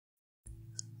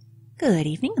Good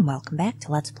evening and welcome back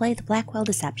to Let's Play the Blackwell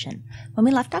Deception. When we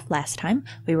left off last time,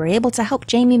 we were able to help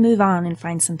Jamie move on and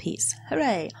find some peace.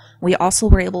 Hooray! We also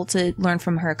were able to learn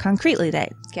from her concretely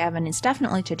that Gavin is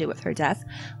definitely to do with her death.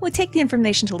 We take the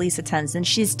information to Lisa Tenzin.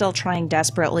 She's still trying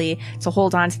desperately to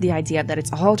hold on to the idea that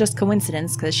it's all just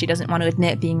coincidence because she doesn't want to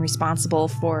admit being responsible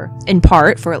for, in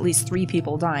part, for at least 3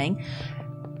 people dying.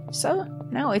 So,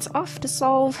 now it's off to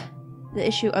solve the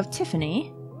issue of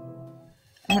Tiffany.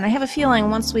 And I have a feeling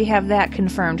once we have that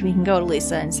confirmed, we can go to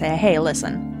Lisa and say, hey,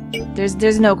 listen,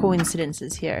 there's no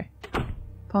coincidences here.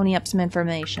 Pony up some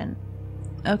information.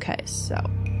 Okay, so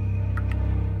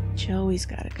Joey's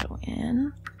gotta go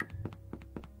in.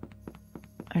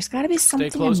 There's gotta be something.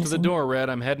 Stay close to the door, Red.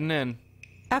 I'm heading in.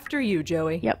 After you,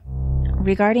 Joey. Yep.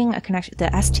 Regarding a connection, the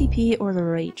STP or the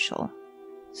Rachel.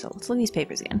 So let's look at these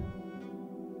papers again.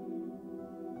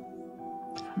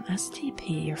 From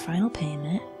STP, your final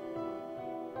payment.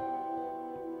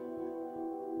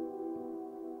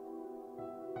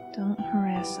 Don't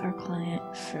harass our client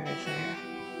further.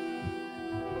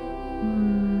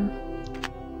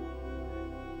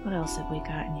 What else have we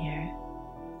got in here?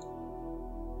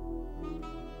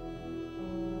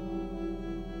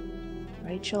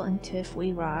 Rachel and Tiff,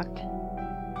 we rocked.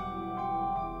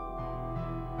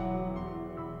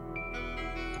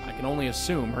 I can only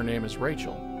assume her name is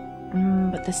Rachel.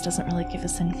 But this doesn't really give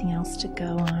us anything else to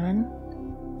go on.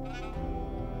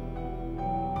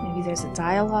 Maybe there's a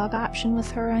dialogue option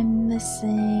with her I'm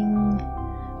missing.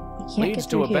 We can't Leads get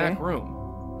through to a here. back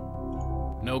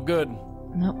room. No good.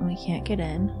 Nope, we can't get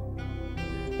in.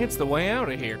 It's the way out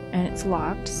of here. And it's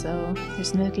locked, so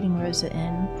there's no getting Rosa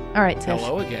in. Alright, Tiff.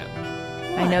 Hello again.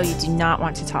 I know you do not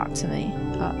want to talk to me.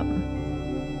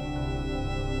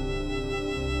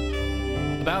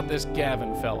 About this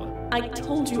Gavin fella. I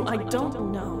told you I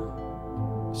don't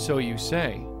know. So you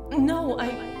say. No, I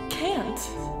can't.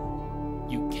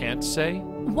 You can't say?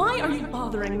 Why are you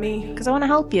bothering me? Because I want to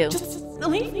help you. Just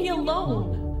leave me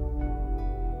alone.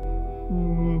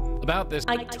 About this.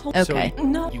 I told Okay. you.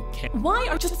 No. You can't. Why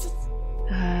are just...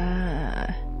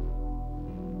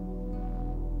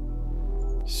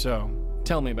 So,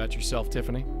 tell me about yourself,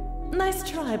 Tiffany. Nice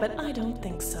try, but I don't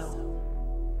think so.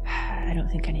 I don't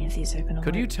think any of these are gonna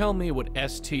Could work. you tell me what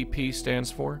STP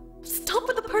stands for? Stop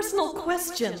with the personal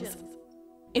questions.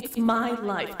 It's my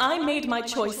life. I made my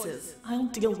choices. I'll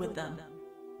deal with them.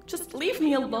 Just leave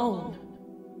me alone.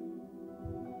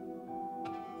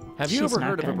 Have you She's ever not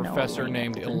heard of a gonna know professor Elaine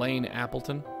named Appleton. Elaine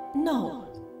Appleton? No.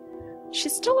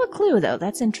 She's still a clue, though.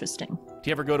 That's interesting. Do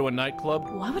you ever go to a nightclub?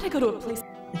 Why would I go to a place...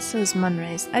 And so is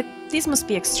Munray's. These must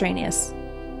be extraneous.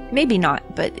 Maybe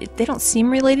not, but they don't seem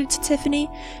related to Tiffany.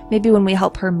 Maybe when we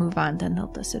help her move on, then they'll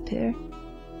disappear.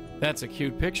 That's a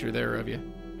cute picture there of you.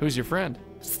 Who's your friend?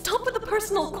 Stop with the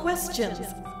personal questions.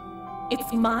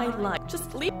 It's my life.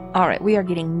 Just leave... Alright, we are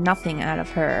getting nothing out of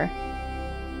her.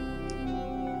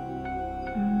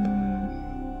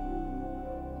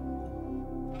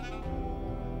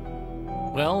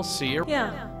 Well, see you.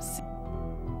 Yeah.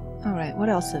 Alright, what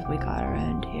else have we got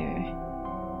around here?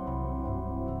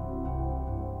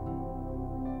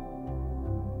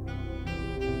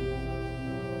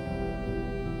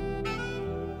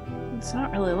 It's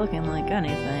not really looking like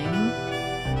anything.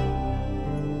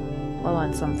 Low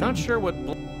on something. Not sure what.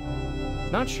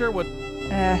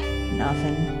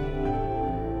 Nothing.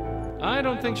 I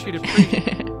don't think she'd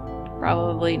appreciate.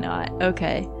 Probably not.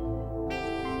 Okay.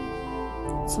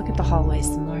 Let's look at the hallway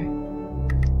some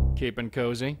more. Keeping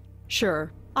cozy.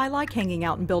 Sure. I like hanging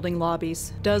out in building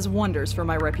lobbies. Does wonders for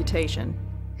my reputation.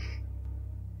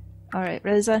 Alright,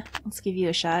 Rosa, let's give you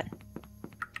a shot.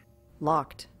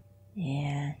 Locked.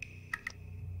 Yeah.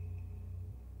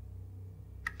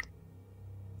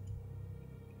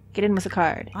 Get in with a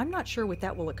card. I'm not sure what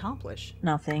that will accomplish.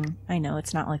 Nothing. I know,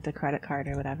 it's not like the credit card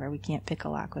or whatever. We can't pick a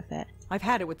lock with it. I've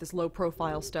had it with this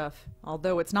low-profile stuff,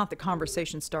 although it's not the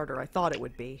conversation starter I thought it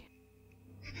would be.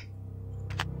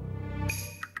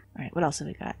 Alright, what else have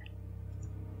we got?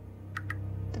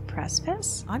 The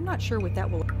precipice? I'm not sure what that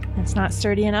will... It's not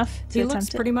sturdy enough to He attempt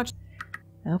looks it? pretty much...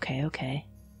 Okay, okay.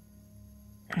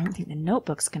 I don't think the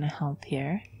notebook's gonna help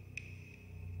here.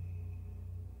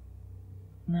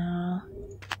 No.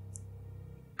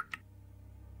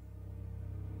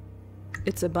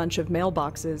 It's a bunch of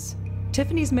mailboxes.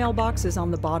 Tiffany's mailbox is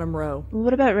on the bottom row.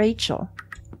 What about Rachel?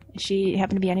 Does she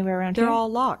happen to be anywhere around They're here? all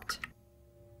locked.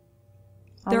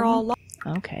 All They're of all them?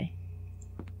 locked. Okay.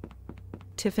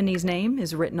 Tiffany's name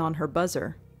is written on her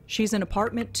buzzer. She's in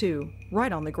apartment 2,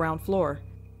 right on the ground floor.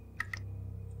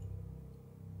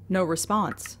 No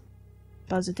response.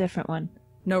 Buzz a different one.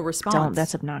 No response. Don't,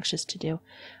 that's obnoxious to do.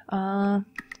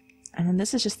 And then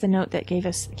this is just the note that gave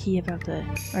us the key about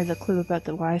the clue about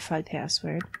the Wi-Fi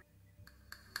password.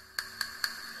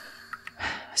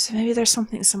 So maybe there's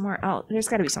something somewhere else. There's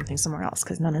got to be something somewhere else,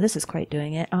 because none of this is quite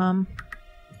doing it.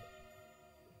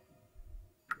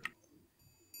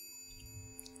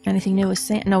 Anything new with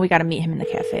Sam? No, we got to meet him in the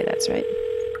cafe. That's right.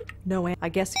 No, I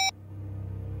guess.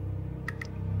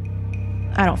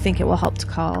 I don't think it will help to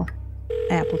call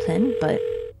Appleton, but...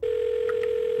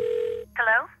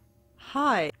 Hello?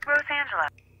 Hi. Rose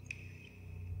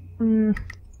Angela.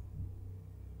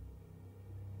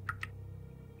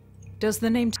 Does the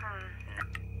name...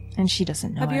 And she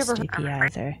doesn't know Have you ever- STP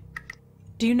either.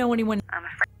 Do you know anyone... I'm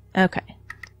afraid. Okay.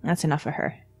 That's enough for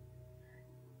her.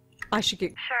 I should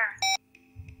get... Sure.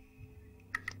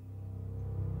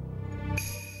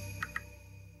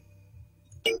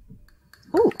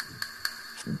 Ooh.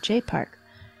 From J Park.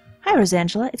 Hi,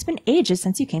 Rosangela. It's been ages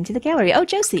since you came to the gallery. Oh,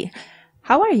 Josie.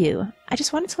 How are you? I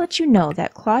just wanted to let you know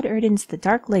that Claude Erdon's The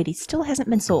Dark Lady still hasn't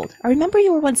been sold. I remember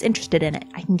you were once interested in it.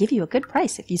 I can give you a good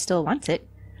price if you still want it.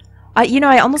 You know,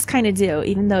 I almost kind of do,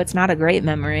 even though it's not a great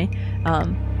memory. I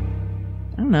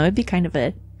don't know, it'd be kind of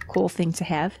a cool thing to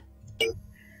have.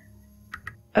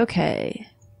 Okay.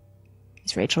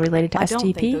 Is Rachel related to I STP?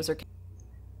 don't think those are...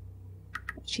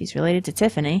 She's related to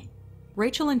Tiffany.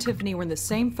 Rachel and Tiffany were in the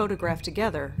same photograph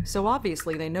together, so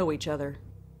obviously they know each other.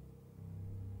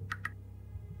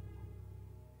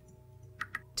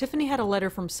 Tiffany had a letter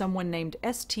from someone named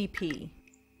STP.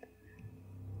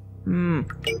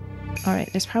 Alright,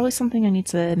 there's probably something I need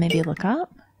to maybe look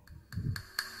up.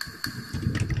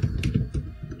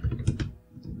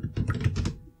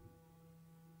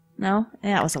 No?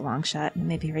 Yeah, that was a long shot.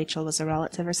 Maybe Rachel was a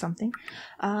relative or something.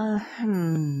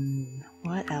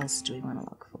 What else do we want to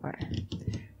look for?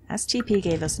 STP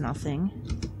gave us nothing.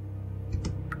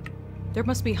 There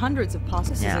must be hundreds of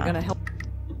possibilities that are going to help.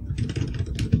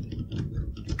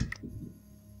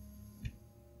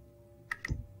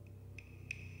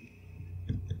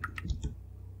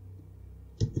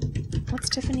 What's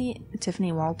Tiffany?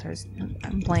 Tiffany Walters.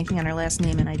 I'm blanking on her last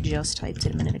name and I just typed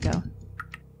it a minute ago.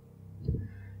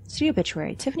 Studio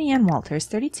obituary. Tiffany Ann Walters,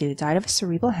 32, died of a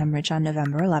cerebral hemorrhage on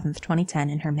November 11th, 2010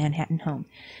 in her Manhattan home.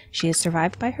 She is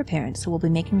survived by her parents, who will be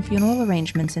making funeral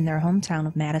arrangements in their hometown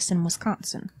of Madison,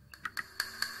 Wisconsin.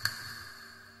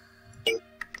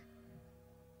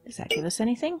 Does that give us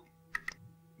anything?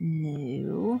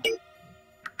 No.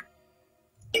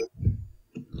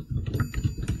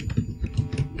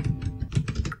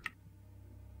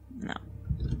 No.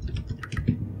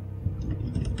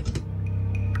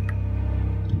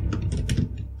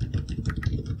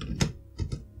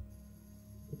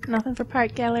 Nothing for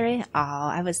Part Gallery? Oh,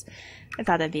 I thought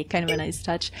that'd be kind of a nice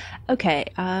touch. Okay,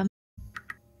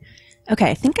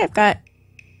 okay, I think I've got,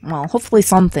 well, hopefully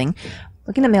something.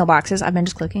 Looking at mailboxes, I've been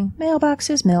just clicking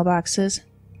mailboxes, mailboxes.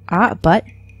 Ah, but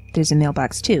there's a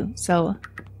mailbox too, so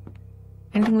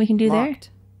anything we can do Locked.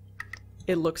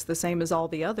 It looks the same as all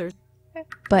the others. there?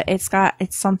 But it's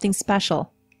something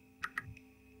special.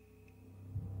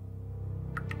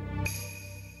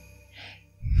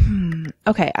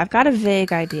 Okay, I've got a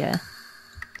vague idea.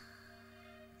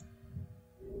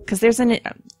 Because there's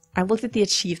I looked at the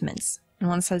achievements, and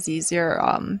one says use your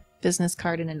business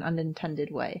card in an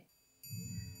unintended way.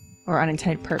 Or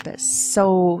unintended purpose.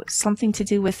 So, something to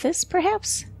do with this,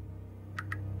 perhaps?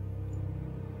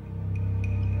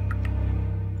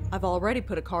 I've already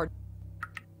put a card.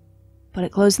 But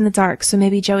it glows in the dark, so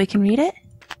maybe Joey can read it?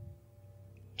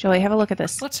 Joey, have a look at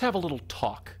this. Let's have a little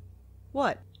talk.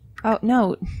 What? Oh,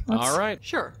 no. All right.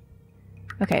 Sure.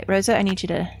 Okay, Rosa, I need you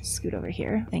to scoot over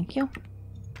here. Thank you.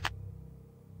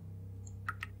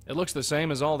 It looks the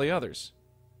same as all the others.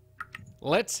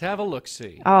 Let's have a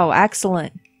look-see. Oh,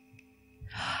 excellent.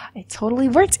 It totally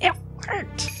worked. It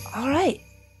worked. All right.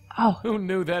 Oh. Who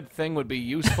knew that thing would be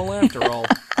useful after all?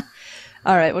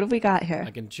 All right, what have we got here?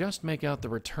 I can just make out the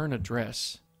return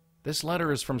address. This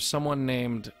letter is from someone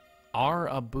named R.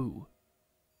 Abu.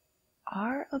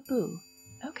 R. Abu.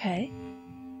 Okay.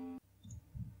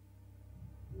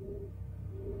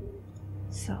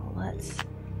 So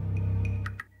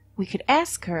we could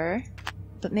ask her,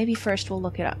 but maybe first we'll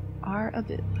look it up. R.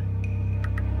 Abu.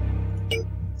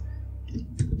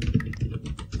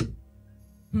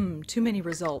 Too many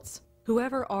results.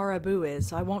 Whoever R. Abu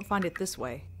is, I won't find it this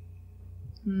way.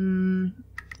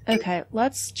 Okay,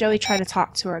 let's Joey try to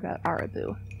talk to her about R.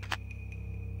 Abu.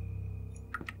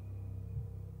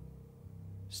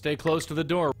 Stay close to the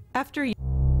door. After you...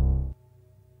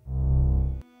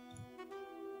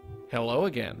 Hello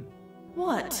again.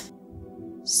 What?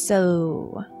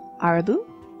 So, R. Abu?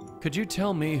 Could you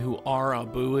tell me who R.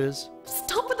 Abu is?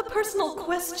 Stop with the personal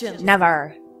questions.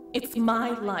 Never. It's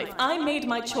my life. I made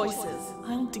my choices.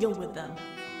 I'll deal with them.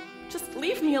 Just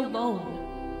leave me alone.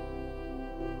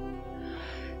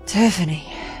 Tiffany,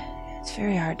 it's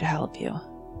very hard to help you.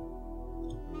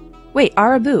 Wait,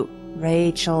 Abu.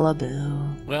 Rachel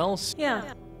Abu. Well, Yeah.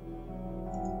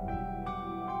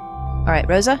 Alright,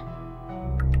 Rosa?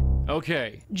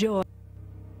 okay. Joy.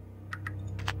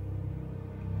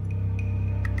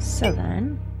 So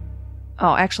then...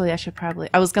 Oh, actually,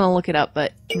 I was gonna look it up,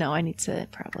 but no, I need to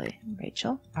probably...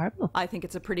 Rachel Abu. I think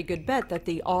it's a pretty good bet that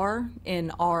the R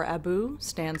in R Abu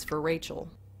stands for Rachel.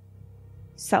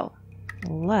 So,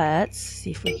 let's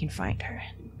see if we can find her.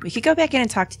 We could go back in and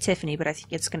talk to Tiffany, but I think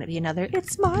it's gonna be another,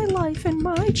 it's my life and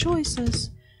my choices.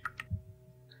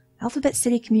 Alphabet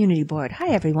City Community Board. Hi,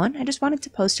 everyone. I just wanted to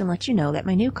post and let you know that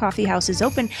my new coffee house is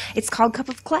open. It's called Cup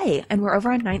of Clay, and we're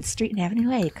over on 9th Street and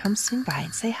Avenue A. Come swing by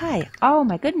and say hi. Oh,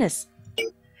 my goodness.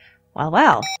 Well,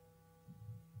 well.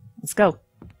 Let's go.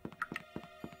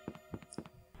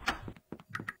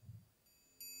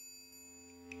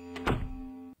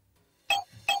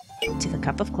 To the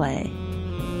Cup of Clay.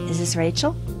 Is this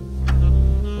Rachel?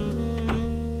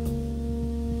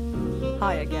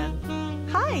 Hi again.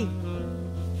 Hi!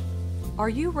 Are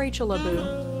you Rachel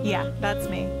Abu? Yeah, that's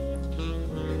me.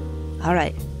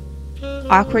 Alright.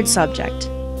 Awkward subject.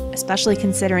 Especially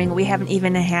considering we haven't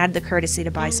even had the courtesy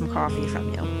to buy some coffee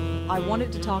from you. I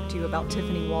wanted to talk to you about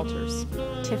Tiffany Walters.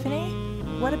 Tiffany?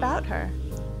 What about her?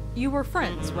 You were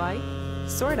friends, right?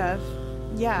 Sort of.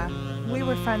 Yeah, we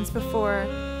were friends before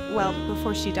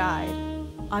she died.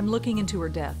 I'm looking into her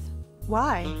death.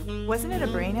 Why? Wasn't it a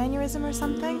brain aneurysm or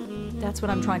something? That's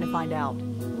what I'm trying to find out.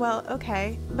 Well,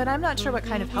 okay, but I'm not sure what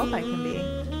kind of help I can be.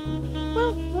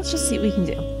 Well, let's just see what we can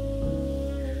do.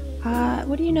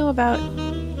 What do you know about...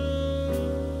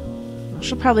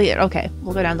 She'll probably... Okay,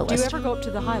 we'll go down the Do you list. ever go up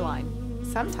to the High Line?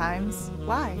 Sometimes.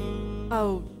 Why?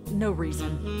 Oh, no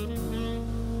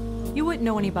reason. You wouldn't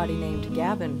know anybody named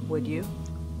Gavin, would you?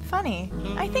 Funny.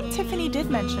 I think Tiffany did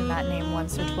mention that name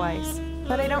once or twice,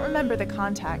 but I don't remember the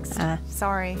context.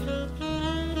 Sorry.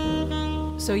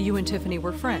 So you and Tiffany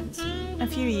were friends? A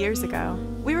few years ago.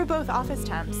 We were both office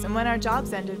temps, and when our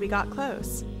jobs ended, we got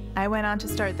close. I went on to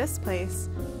start this place.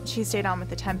 She stayed on with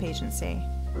the temp agency.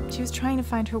 She was trying to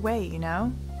find her way, you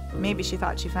know? Maybe she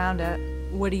thought she found it.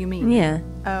 What do you mean? Yeah.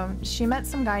 She met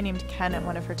some guy named Ken at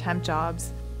one of her temp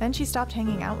jobs. Then she stopped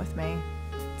hanging out with me.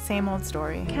 Same old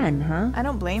story. Ken, huh? I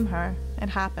don't blame her. It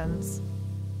happens.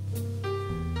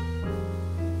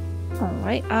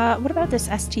 Alright, what about this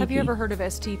STP? Have you ever heard of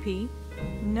STP?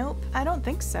 Nope, I don't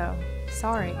think so.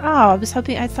 Sorry. Oh,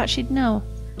 I thought she'd know.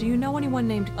 Do you know anyone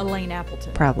named Elaine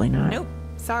Appleton? Probably not. Nope.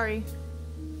 Sorry.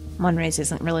 Munray's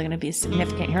isn't really going to be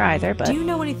significant here either, but... Do you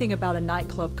know anything about a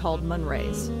nightclub called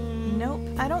Munray's? Nope,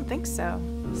 I don't think so.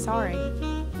 Sorry.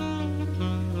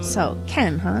 So,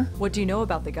 Ken, huh? What do you know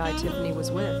about the guy Tiffany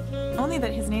was with? Only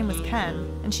that his name was Ken,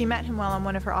 and she met him while on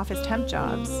one of her office temp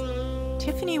jobs.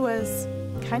 Tiffany was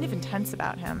kind of intense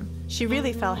about him. She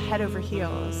really fell head over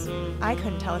heels. I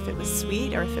couldn't tell if it was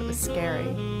sweet or if it was scary.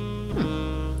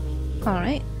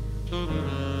 Alright.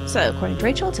 So, according to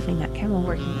Rachel, Tiffany met Ken while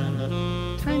working on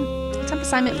temp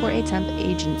assignment for a temp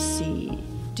agency.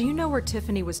 Do you know where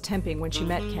Tiffany was temping when she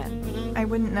met Ken? I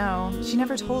wouldn't know. She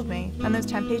never told me, and those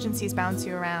temp agencies bounce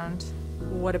you around.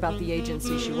 What about the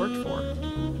agency she worked for?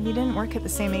 We didn't work at the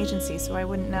same agency, so I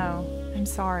wouldn't know. I'm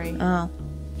sorry. Oh.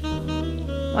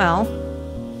 Well.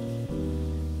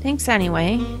 Thanks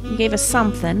anyway. You gave us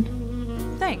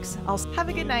something. Thanks. I'll Have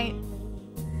a good night.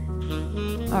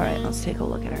 Alright, let's take a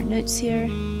look at our notes here.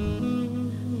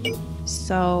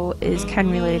 So, is Ken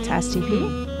related to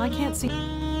STP? I can't see.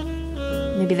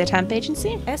 Maybe the temp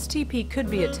agency? STP could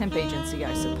be a temp agency,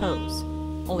 I suppose.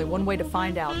 Only one way to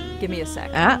find out. Give me a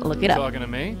sec. Look it up. Talking to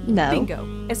me? No. Bingo.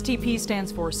 STP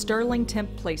stands for Sterling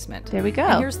Temp Placement. There we go.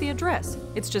 And here's the address.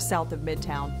 It's just south of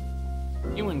Midtown.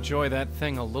 You enjoy that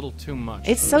thing a little too much.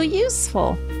 It's so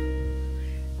useful.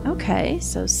 Okay,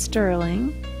 so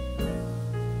Sterling.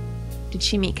 Did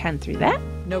she meet Ken through that?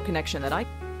 No connection that I...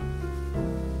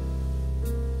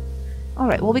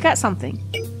 Alright, well, we got something.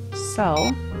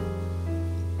 So,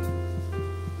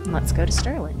 let's go to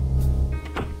Sterling.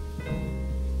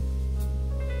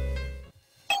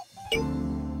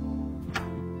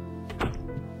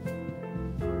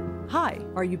 Hi,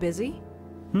 are you busy?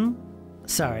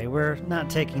 Sorry, we're not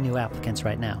taking new applicants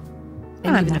right now.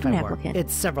 I'm And even not if an I were, applicant.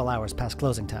 it's several hours past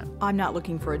closing time. I'm not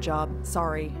looking for a job.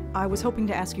 Sorry. I was hoping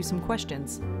to ask you some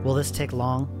questions. Will this take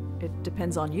long? It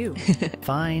depends on you.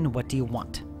 Fine, what do you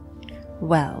want?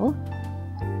 Well,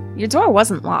 your door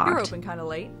wasn't locked. You're open kind of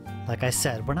late. Like I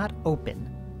said, we're not open.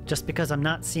 Just because I'm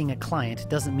not seeing a client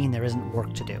doesn't mean there isn't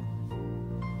work to do.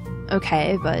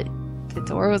 Okay, but the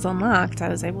door was unlocked. I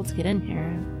was able to get in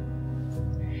here.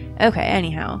 Okay,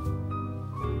 anyhow.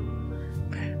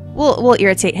 We'll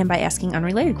irritate him by asking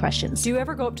unrelated questions. Do you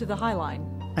ever go up to the High Line?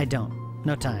 I don't.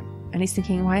 No time. And he's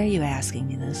thinking, why are you asking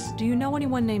me this? Do you know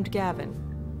anyone named Gavin?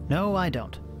 No, I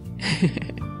don't.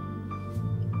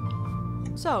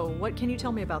 So, what can you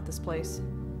tell me about this place?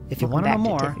 If you Welcome want to know back to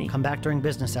more, Tiffany. come back during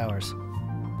business hours.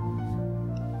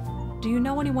 Do you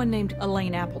know anyone named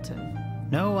Elaine Appleton?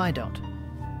 No, I don't.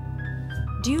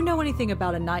 Do you know anything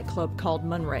about a nightclub called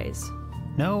Munray's?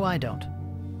 No, I don't.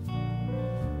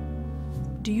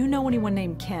 Do you know anyone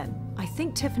named Ken? I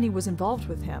think Tiffany was involved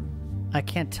with him. I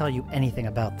can't tell you anything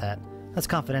about that. That's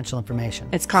confidential information.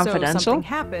 It's So confidential? something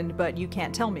happened, but you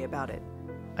can't tell me about it.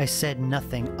 I said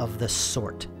nothing of the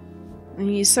sort.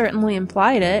 You certainly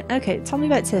implied it. Okay, tell me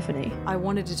about Tiffany. I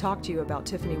wanted to talk to you about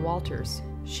Tiffany Walters.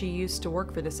 She used to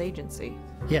work for this agency.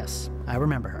 Yes, I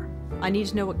remember her. I need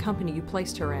to know what company you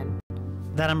placed her in.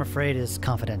 That, I'm afraid, is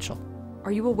confidential.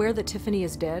 Are you aware that Tiffany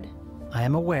is dead? I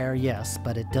am aware, yes,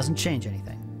 but it doesn't change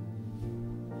anything.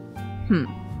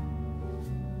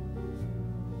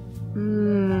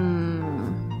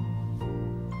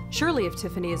 Surely if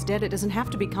Tiffany is dead, it doesn't have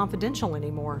to be confidential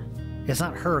anymore. It's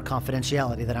not her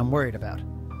confidentiality that I'm worried about.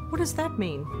 What does that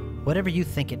mean? Whatever you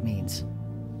think it means.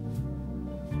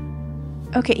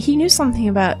 Okay, he knew something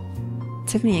about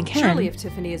Tiffany and Ken. Surely if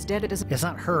Tiffany is dead, it doesn't... It's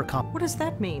not her What does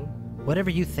that mean? Whatever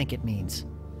you think it means.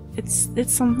 It's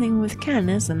something with Ken,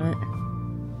 isn't it?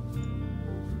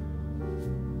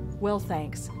 Well,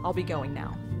 thanks. I'll be going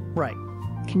now. Right.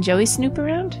 Can Joey snoop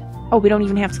around? Oh, we don't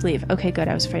even have to leave. Okay, good.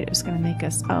 I was afraid it was going to make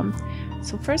us.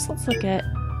 So first let's look at...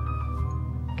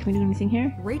 Can we do anything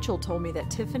here? Rachel told me that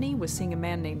Tiffany was seeing a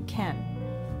man named Ken.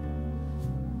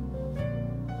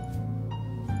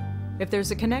 If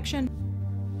there's a connection,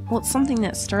 Well, it's something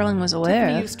that Sterling was aware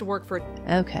Tiffany of. used to work for...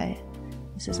 Okay.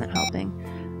 This isn't helping.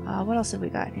 What else have we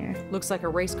got here? Looks like a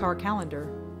race car calendar.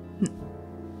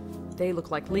 They look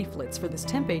like leaflets for this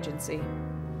temp agency.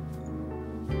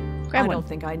 Grab I one. don't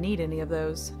think I need any of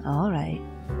those. Alright.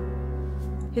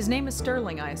 His name is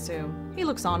Sterling, I assume. He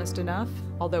looks honest enough,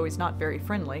 although he's not very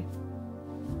friendly.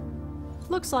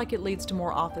 Looks like it leads to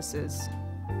more offices.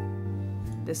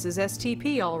 This is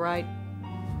STP, all right.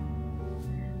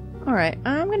 Alright,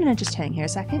 I'm gonna just hang here a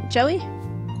second. Joey?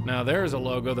 Now there's a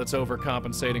logo that's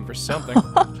overcompensating for something.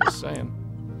 Just saying.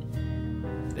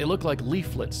 They look like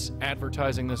leaflets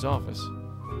advertising this office.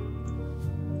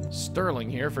 Sterling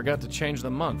here forgot to change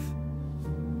the month.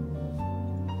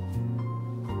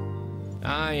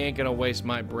 I ain't gonna waste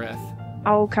my breath.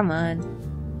 Oh, come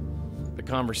on. The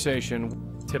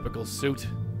conversation, typical suit,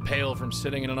 pale from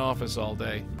sitting in an office all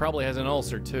day. Probably has an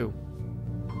ulcer too.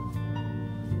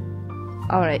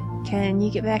 Alright, can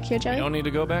you get back here, You Joey? don't need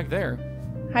to go back there.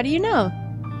 How do you know?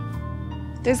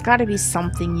 There's gotta be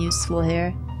something useful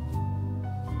here.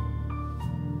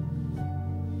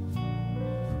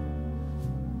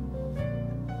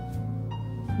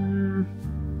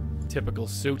 Typical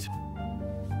suit.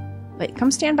 Wait,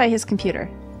 come stand by his computer.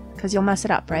 Because you'll mess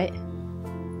it up, right?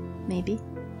 Maybe.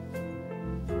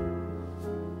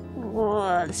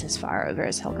 Whoa, this is far over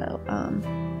as he'll go.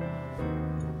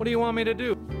 What do you want me to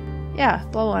do? Yeah,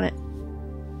 blow on it.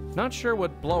 Not sure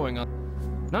what blowing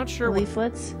on. Not sure what.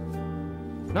 Leaflets?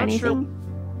 Not Anything?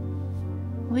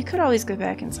 sure. We could always go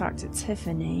back and talk to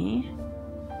Tiffany.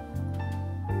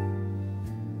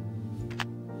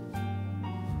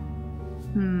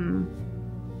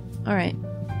 Alright.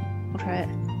 We'll try it.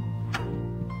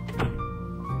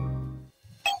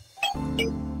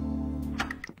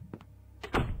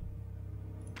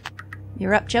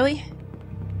 You're up, Joey?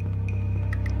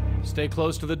 Stay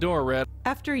close to the door, Red.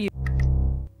 After you...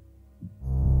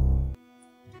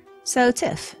 So,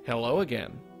 Tiff. Hello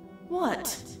again.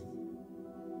 What?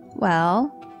 Well,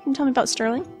 can you tell me about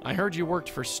Sterling? I heard you worked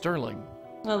for Sterling.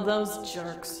 Oh, those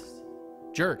jerks.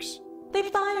 Jerks. They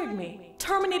fired me,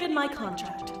 terminated my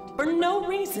contract, for no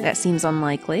reason. That seems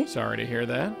unlikely. Sorry to hear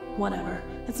that. Whatever.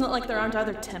 It's not like there aren't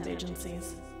other temp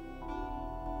agencies.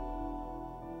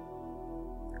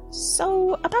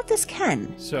 So, about this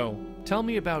Ken. So, tell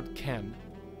me about Ken.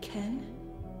 Ken?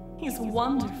 He's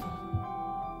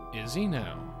wonderful. Is he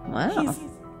now? Wow.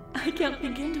 I can't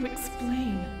begin to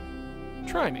explain.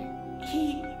 Try me.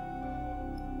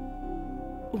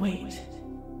 Wait,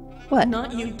 What?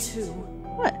 not you too.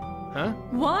 What? Huh?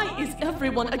 Why is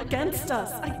everyone against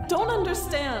us? I don't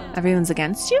understand. Everyone's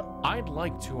against you? I'd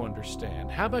like to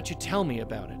understand. How about you tell me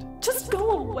about it? Just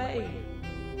go away.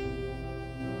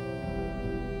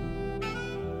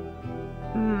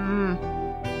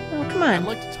 Oh, come I'd on.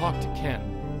 like to talk to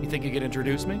Ken. You think you could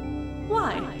introduce me?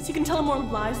 Why? So you can tell him more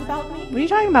lies about me? What are you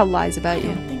talking about, lies I about you?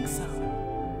 don't think so.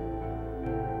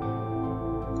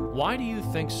 Why do you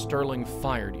think Sterling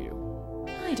fired you?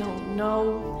 I don't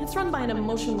know. It's run by an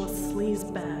emotionless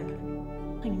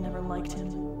sleazebag. I never liked him.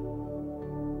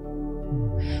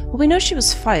 Well, we know she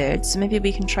was fired, so maybe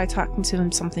we can try talking to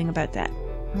him something about that.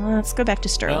 Let's go back to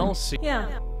Sterling. Well, see. Yeah.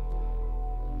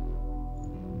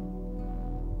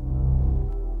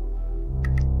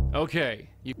 Okay.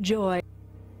 Joy.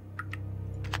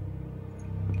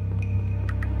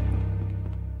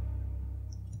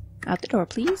 Out the door,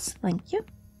 please. Thank you.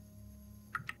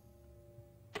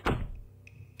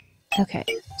 Okay.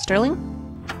 Sterling?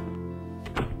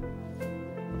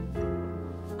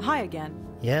 Hi again.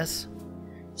 Yes?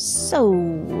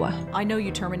 So... I know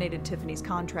you terminated Tiffany's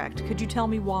contract. Could you tell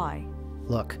me why?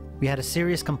 Look, we had a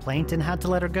serious complaint and had to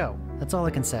let her go. That's all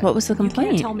I can say. what was the You can't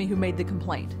complaint? tell me who made the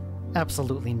complaint.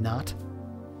 Absolutely not.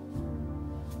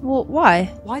 Well, why?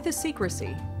 Why the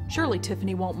secrecy? Surely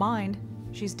Tiffany won't mind.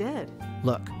 She's dead.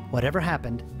 Look, whatever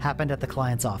happened, happened at the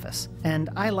client's office. And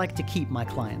I like to keep my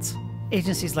clients.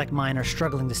 Agencies like mine are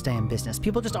struggling to stay in business.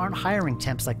 People just aren't hiring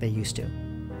temps like they used to.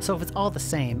 So if it's all the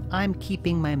same, I'm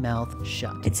keeping my mouth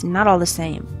shut. It's not all the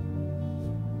same.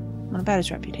 What about his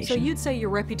reputation? So you'd say your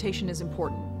reputation is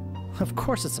important. Of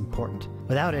course it's important.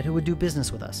 Without it, who would do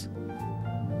business with us?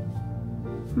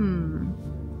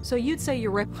 So you'd say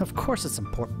your Of course it's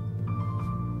important.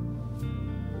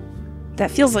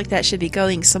 That feels like that should be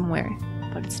going somewhere,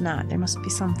 but it's not. There must be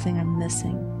something I'm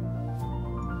missing.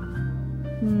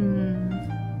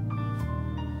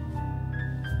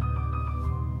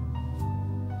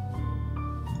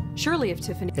 Surely if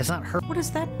Tiffany... It's not her. What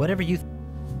is that? Whatever you...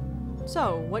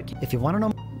 So, what can... If you want to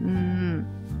know...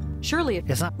 Surely if...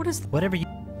 It's not... What is... Whatever you...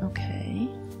 Okay.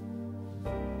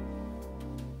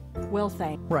 Well,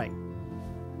 thank... Right.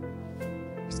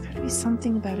 There's gotta be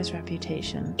something about his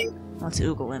reputation. Let's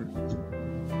Google him.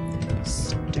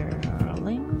 Sterling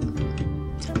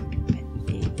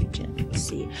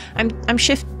Agency. I'm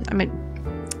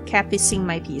Kathying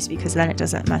my piece because then it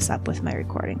doesn't mess up with my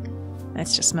recording.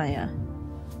 That's just my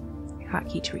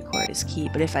hotkey to record is key,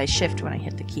 but if I shift when I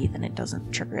hit the key, then it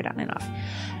doesn't trigger it on and off.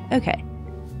 Okay.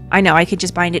 I know, I could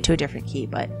just bind it to a different key,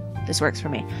 but this works for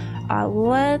me. I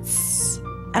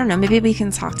don't know, maybe we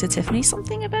can talk to Tiffany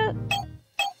something about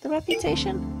the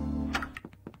reputation?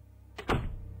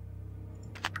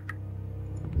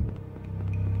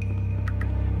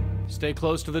 Stay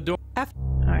close to the door.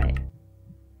 Alright.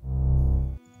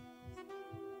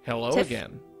 Hello Tiff.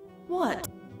 again. What?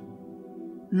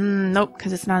 Nope,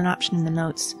 because it's not an option in the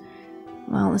notes.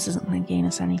 Well, this isn't going to gain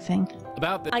us anything.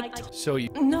 About the... So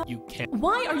No. you can't...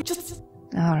 Why are you just...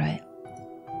 Alright.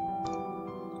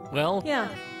 Well, Yeah.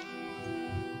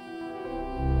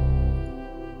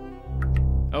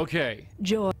 okay.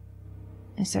 Joy.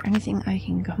 Is there anything I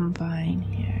can combine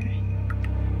here?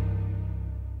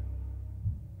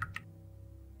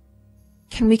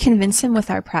 Can we convince him with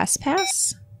our press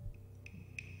pass?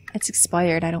 It's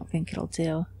expired. I don't think it'll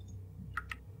do.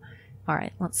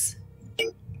 Alright, let's...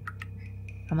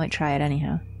 I might try it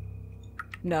anyhow.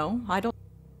 No, I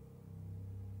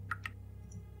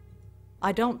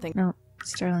don't think... No,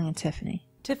 Sterling and Tiffany.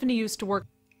 Tiffany used to work...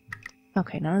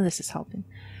 Okay, none of this is helping.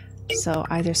 So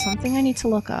either something I need to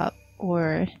look up,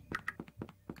 or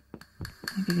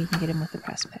maybe we can get him with the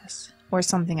press pass. Or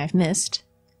something I've missed,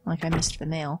 like I missed the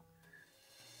mail.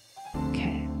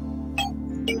 Okay.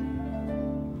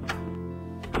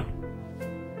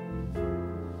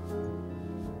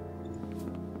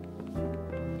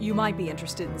 You might be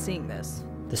interested in seeing this.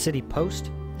 The City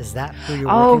Post? Is that who you're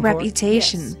Oh, working for?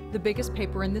 reputation. Yes, the biggest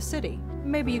paper in the city.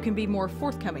 Maybe you can be more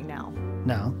forthcoming now.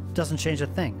 No, doesn't change a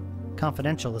thing.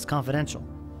 Confidential is confidential.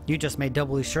 You just made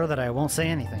doubly sure that I won't say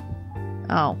anything.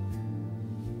 Oh.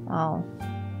 Oh.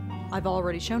 I've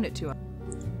already shown it to him.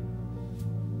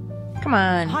 Come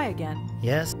on. Hi again.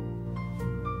 Yes?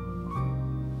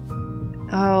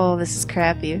 Oh, this is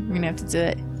crappy. We're gonna have to do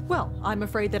it. Well, I'm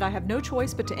afraid that I have no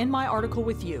choice but to end my article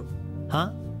with you. Huh?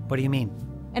 What do you mean?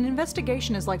 An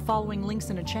investigation is like following links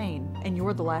in a chain, and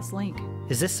you're the last link.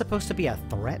 Is this supposed to be a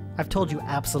threat? I've told you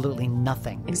absolutely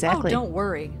nothing. Exactly. Oh, don't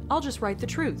worry. I'll just write the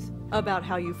truth about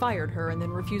how you fired her and then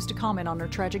refused to comment on her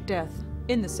tragic death.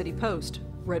 In the City Post,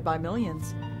 read by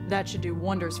millions. That should do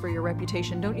wonders for your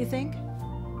reputation, don't you think?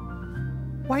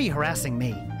 Why are you harassing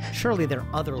me? Surely there are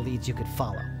other leads you could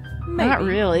follow. Maybe, Not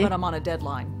really. but I'm on a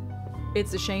deadline.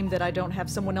 It's a shame that I don't have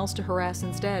someone else to harass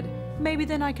instead. Maybe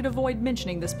then I could avoid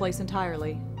mentioning this place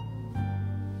entirely.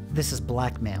 This is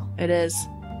blackmail. It is.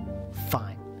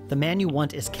 Fine. The man you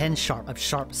want is Ken Sharp of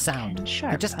Sharp Sound. Ken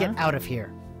Sharp, Now just get huh? out of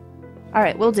here.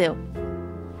 Alright, we'll do.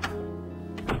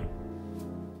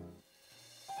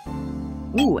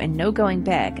 Ooh, and no going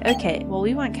back. Okay, well,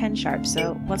 we want Ken Sharp,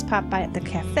 so let's pop by at the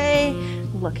cafe,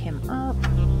 look him up.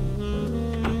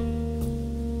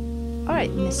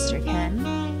 Alright, Mr. Ken.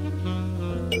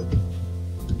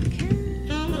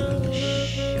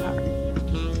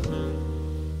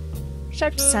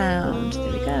 Sharp Sound.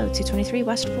 There we go. 223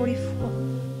 West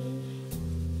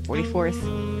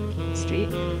 44th Street.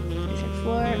 33rd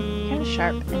floor. Ken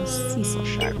Sharp and Cecil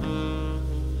Sharp.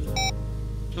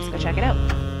 Let's go check it out.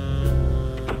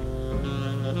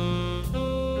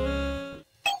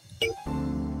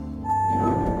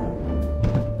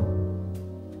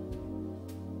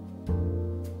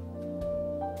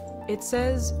 It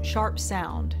says Sharp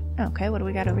Sound. Okay, what do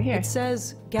we got over here? It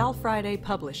says Gal Friday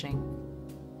Publishing.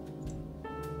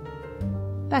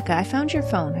 Becca, I found your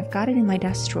phone. I've got it in my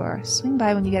desk drawer. Swing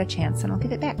by when you get a chance and I'll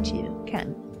give it back to you.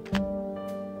 Ken.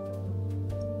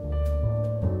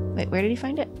 Wait, where did he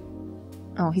find it?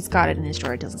 Oh, he's got it in his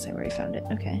drawer. It doesn't say where he found it.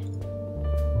 Okay.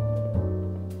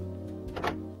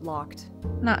 Locked.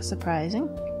 Not surprising.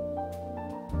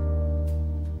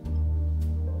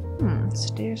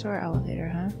 Stairs or elevator,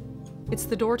 huh? It's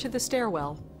the door to the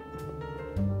stairwell.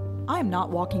 I am not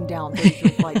walking down 33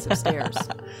 flights of stairs.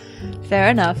 Fair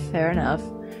enough, fair enough.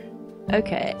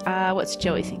 Okay, what's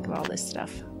Joey think of all this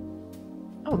stuff?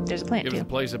 Oh, there's a plant Gives too. the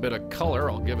place a bit of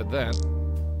color, I'll give it that.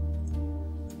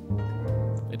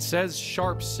 It says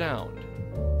Sharp Sound.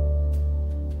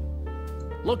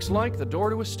 Looks like the door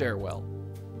to a stairwell.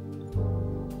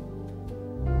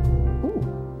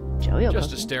 Ooh, Joey will Just go a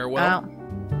through. stairwell. Oh.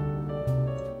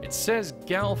 It says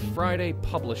Gal Friday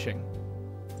Publishing.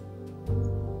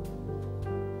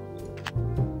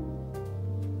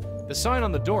 The sign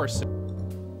on the door says...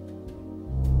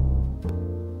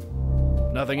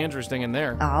 Nothing interesting in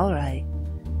there. All right.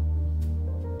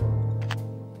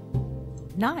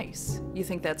 Nice. You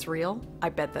think that's real? I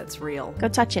bet that's real. Go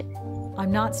touch it.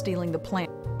 I'm not stealing the plant.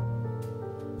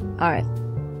 All right.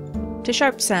 To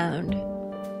Sharp Sound.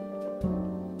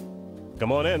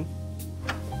 Come on in.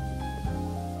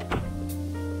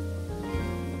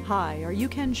 Hi, are you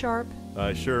Ken Sharp?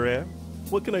 I sure am.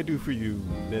 What can I do for you,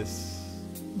 Miss...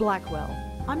 Blackwell.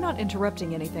 I'm not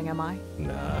interrupting anything, am I?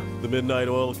 Nah, the midnight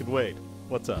oil can wait.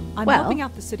 What's up? I'm Well- helping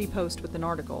out the City Post with an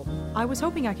article. I was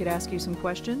hoping I could ask you some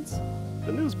questions.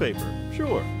 The newspaper.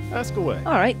 Sure. Ask away.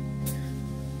 All right.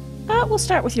 We'll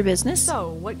start with your business. So,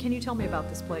 what can you tell me about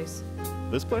this place?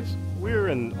 This place? We're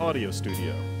an audio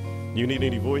studio. You need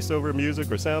any voiceover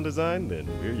music or sound design? Then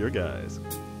we're your guys.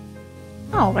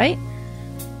 All right.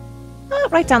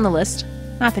 Write down the list.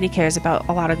 Not that he cares about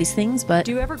a lot of these things, but...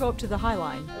 Do you ever go up to the High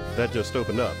Line? That just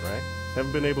opened up, right?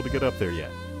 Haven't been able to get up there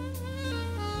yet.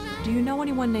 Do you know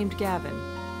anyone named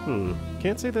Gavin?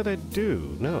 Can't say that I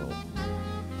do, no.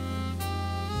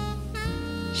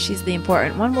 She's the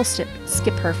important one. We'll skip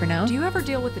her for now. Do you ever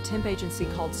deal with a temp agency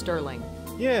called Sterling?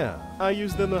 Yeah, I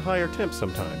use them to hire temps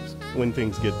sometimes, when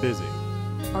things get busy.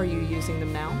 Are you using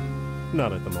them now?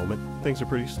 Not at the moment. Things are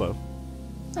pretty slow.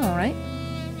 All right.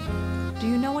 Do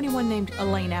you know anyone named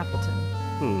Elaine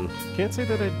Appleton? Can't say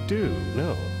that I do,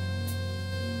 no.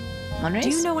 Munrays? Do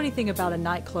you know anything about a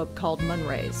nightclub called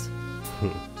Munrays?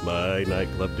 My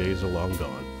nightclub days are long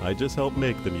gone. I just help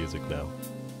make the music now.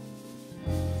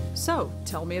 So,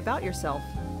 tell me about yourself.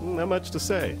 Not much to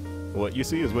say. What you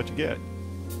see is what you get.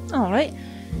 All right.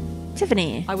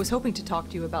 Tiffany. I was hoping to talk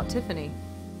to you about Tiffany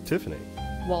Tiffany.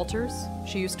 Walters.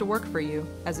 She used to work for you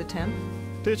as a temp.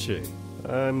 Did she?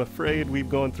 I'm afraid we've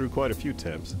gone through quite a few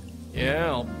temps. Yeah,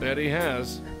 I'll bet he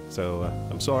has. So,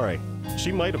 I'm sorry.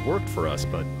 She might have worked for us,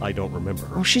 but I don't remember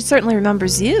her. Well, she certainly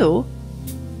remembers you.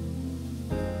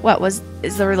 What,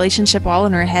 is the relationship all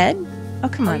in her head? Oh,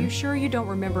 come Are on. you sure you don't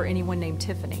remember anyone named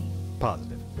Tiffany?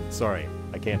 Positive. Sorry,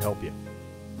 I can't help you.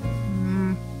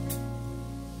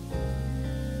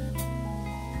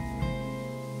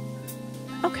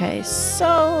 Okay,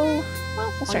 so... Well, we'll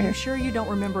Are start you here. sure you don't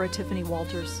remember a Tiffany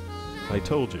Walters? I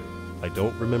told you, I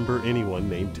don't remember anyone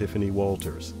named Tiffany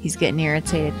Walters. He's getting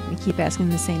irritated. We keep asking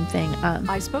the same thing.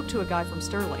 I spoke to a guy from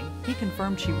Sterling. He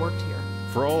confirmed she worked here.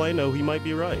 For all I know, he might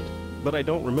be right, but I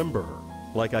don't remember her.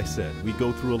 Like I said, we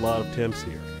go through a lot of temps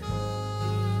here.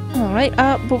 All right,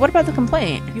 but what about the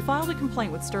complaint? You filed a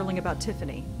complaint with Sterling about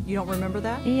Tiffany. You don't remember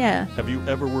that? Yeah. Have you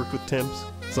ever worked with temps?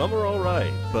 Some are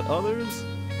alright, but others?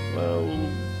 Well,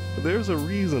 there's a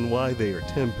reason why they are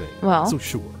temping. Well? So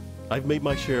sure, I've made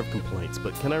my share of complaints,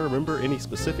 but can I remember any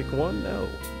specific one? No.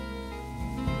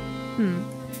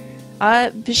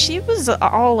 But she was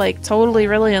all, like, totally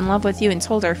really in love with you and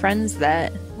told her friends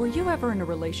that. Were you ever in a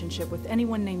relationship with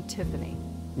anyone named Tiffany?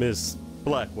 Miss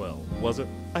Blackwell, was it?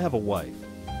 I have a wife,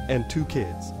 and 2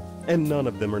 kids, and none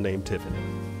of them are named Tiffany.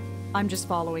 I'm just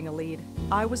following a lead.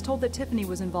 I was told that Tiffany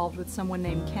was involved with someone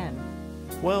named Ken.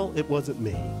 Well, it wasn't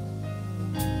me.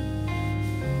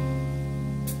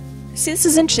 See, this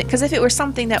is interesting, because if it were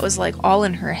something that was, like, all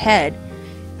in her head,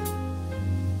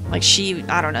 like she,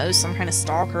 I don't know, some kind of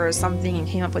stalker or something and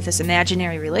came up with this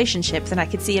imaginary relationship, then I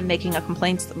could see him making a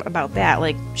complaint about that.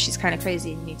 Like, she's kind of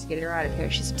crazy, you need to get her out of here,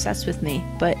 she's obsessed with me.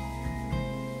 But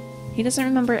he doesn't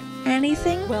remember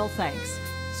anything? Well, thanks.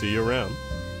 See you around.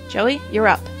 Joey, you're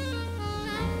up.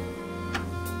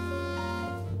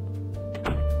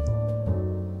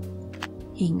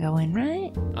 He can go in,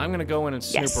 right? I'm gonna go in and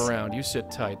snoop Yes. around. You sit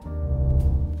tight.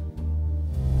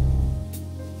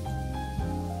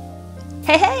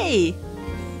 Hey, hey!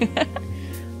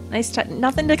 Nice touch.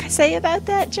 Nothing to say about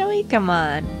that, Joey? Come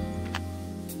on.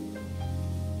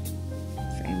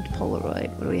 Framed Polaroid.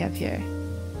 What do we have here?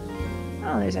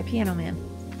 Oh, there's our piano man.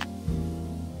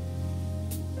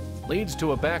 Leads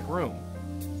to a back room.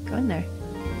 Go in there.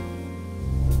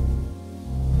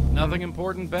 Nothing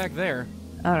important back there.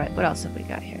 Alright, what else have we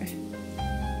got here?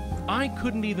 I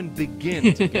couldn't even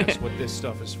begin to guess what this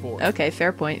stuff is for. Okay,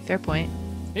 fair point, fair point.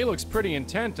 He looks pretty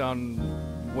intent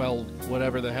on, well,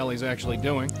 whatever the hell he's actually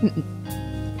doing.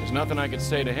 There's nothing I could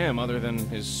say to him other than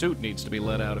his suit needs to be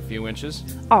let out a few inches.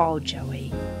 Oh,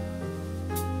 Joey.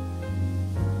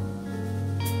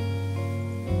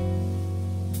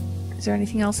 Is there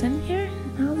anything else in here?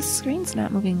 Oh, the screen's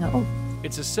not moving. Oh,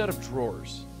 It's a set of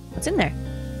drawers. what's in there?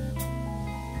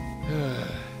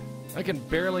 I can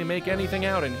barely make anything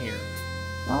out in here.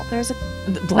 Well, there's a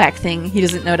black thing. He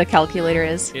doesn't know what a calculator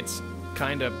is. It's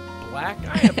kind of black.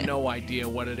 I have no idea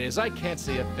what it is. I can't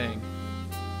see a thing.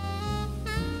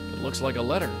 It looks like a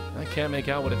letter. I can't make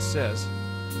out what it says.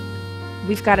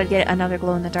 We've got to get another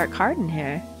glow-in-the-dark card in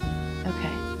here.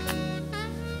 Okay.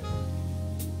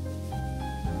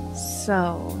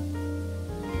 So...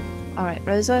 Alright,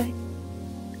 Rosa.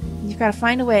 You've got to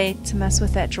find a way to mess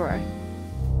with that drawer.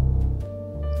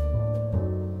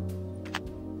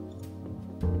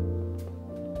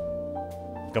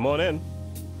 Come on in.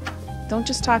 Don't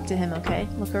just talk to him, okay?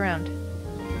 Look around.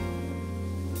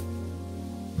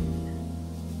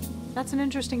 That's an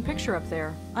interesting picture up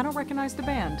there. I don't recognize the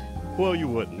band. Well, you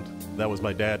wouldn't. That was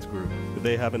my dad's group.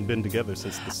 They haven't been together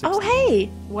since the 60s. Oh, hey!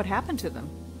 What happened to them?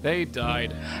 They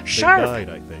died. They Sharp! died,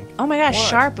 I think. Oh my gosh, What?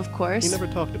 Sharp, of He course. never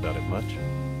talked about it much.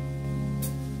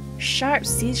 Sharp,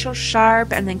 Cecil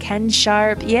Sharp, and then Ken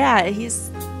Sharp. Yeah, he's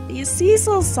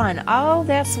Cecil's son. Oh,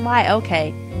 that's why.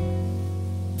 Okay.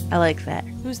 I like that.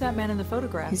 Who's that man in the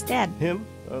photograph? His dad. Him?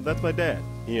 That's my dad.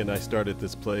 He and I started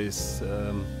this place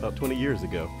about 20 years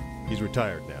ago. He's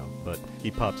retired now, but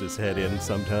he pops his head in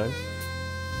sometimes.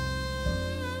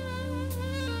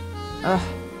 Ugh.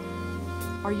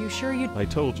 Are you sure you... I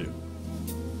told you.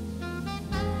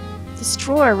 This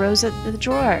drawer, Rosa, the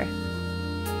drawer.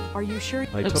 Are you sure...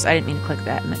 Oops, I didn't mean to click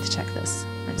that. I meant to check this.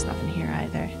 There's nothing here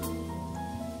either.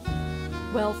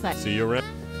 Well, thanks. See you around.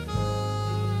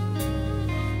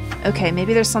 Okay,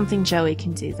 maybe there's something Joey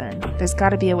can do then. There's got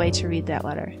to be a way to read that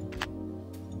letter.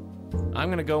 I'm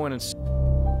gonna go in and...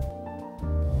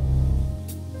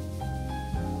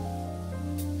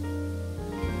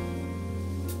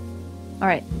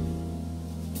 Alright.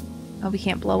 Oh, we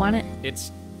can't blow on it?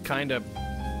 It's kind of...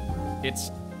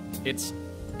 It's...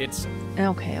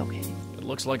 Okay, okay. It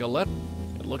looks like a letter.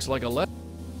 It looks like a letter.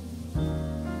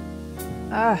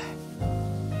 Ah.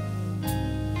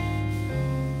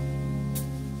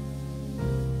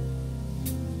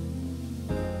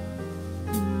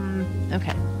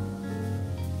 Okay.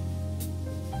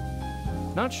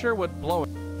 Not sure what blowing...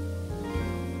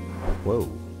 Whoa.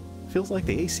 Feels like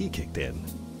the AC kicked in.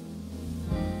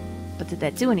 But did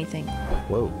that do anything?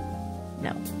 Whoa.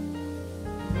 No.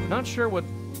 Not sure what...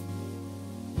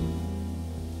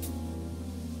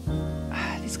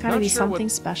 There's got to Not be sure what- something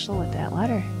special with that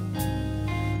letter.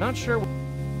 Not sure...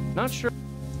 Not sure...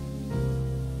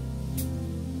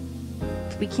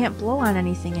 We can't blow on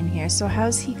anything in here, so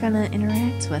how's he gonna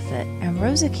interact with it? And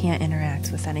Rosa can't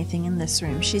interact with anything in this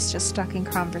room. She's just stuck in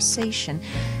conversation.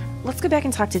 Let's go back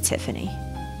and talk to Tiffany.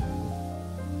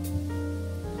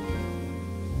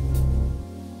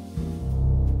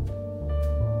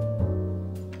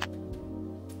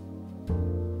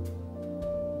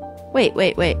 Wait.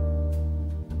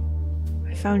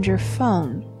 I found your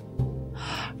phone.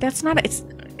 That's not it's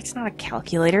not a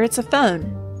calculator, it's a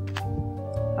phone.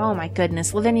 Oh my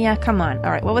goodness, Lavinia, come on.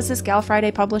 Alright, what was this, Gal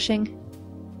Friday Publishing?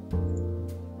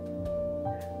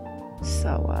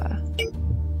 So,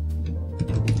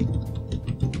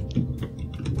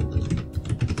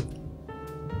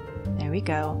 there we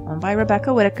go. Owned by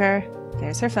Rebecca Whitaker.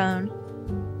 There's her phone.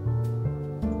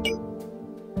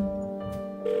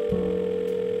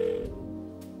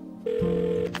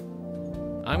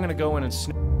 I'm gonna go in and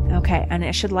snoop. Okay, and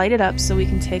it should light it up so we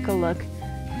can take a look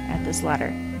at this letter.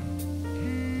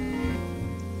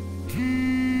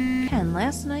 Ken,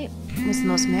 last night was the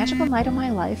most magical night of my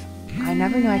life. I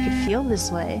never knew I could feel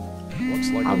this way. Looks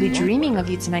like I'll a be love dreaming letter. of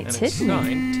you tonight, And Tiffany. it's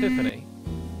signed Tiffany.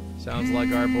 Sounds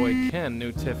like our boy Ken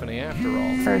knew Tiffany after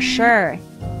all. For sure.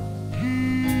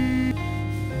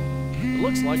 It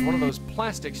looks like one of those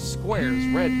plastic squares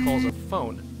Red calls a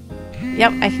phone.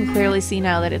 Yep, I can clearly see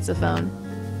now that it's a phone.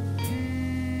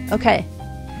 Okay.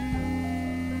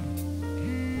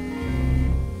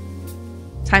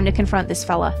 Time to confront this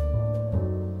fella.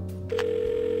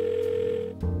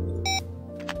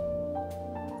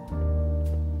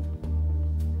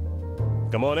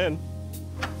 Come on in.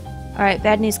 Alright,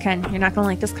 bad news, Ken. You're not gonna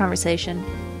like this conversation.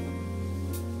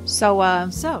 So,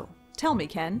 So, tell me,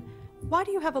 Ken, why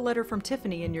do you have a letter from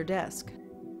Tiffany in your desk?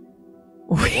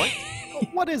 What?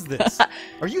 What is this?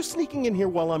 Are you sneaking in here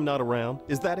while I'm not around?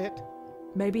 Is that it?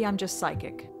 Maybe I'm just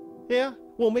psychic. Yeah?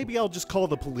 Well, maybe I'll just call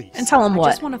the police. and tell him I what?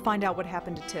 just want to find out what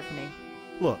happened to Tiffany.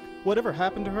 Look, whatever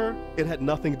happened to her, it had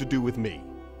nothing to do with me.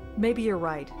 Maybe you're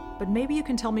right, but maybe you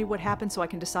can tell me what happened so I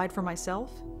can decide for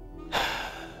myself?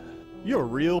 You're a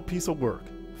real piece of work.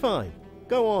 Fine.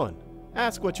 Go on.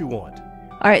 Ask what you want.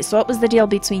 Alright, so what was the deal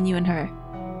between you and her?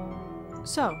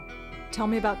 So, tell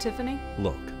me about Tiffany?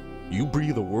 Look, you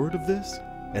breathe a word of this,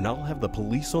 and I'll have the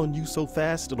police on you so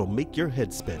fast it'll make your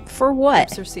head spin. For what?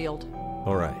 Lips are sealed.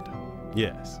 All right.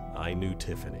 Yes, I knew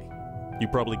Tiffany. You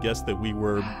probably guessed that we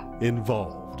were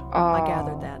involved. I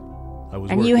gathered that. I was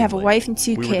And you working have a late. wife and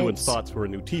two We were doing kids. spots for a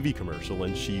new TV commercial,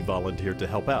 and she volunteered to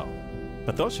help out.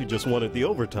 I thought she just wanted the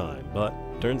overtime, but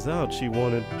turns out she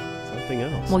wanted something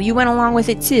else. Well, you went along with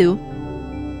it too.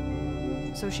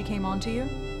 So she came on to you?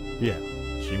 Yeah,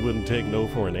 she wouldn't take no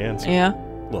for an answer. Yeah.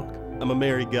 Look, I'm a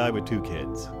married guy with 2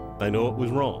 kids. I know it was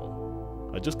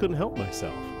wrong. I just couldn't help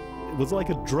myself. It was like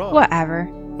a drug.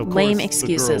 Whatever. Of course, Lame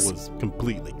excuses. The girl was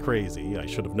completely crazy. I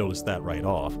should have noticed that right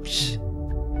off.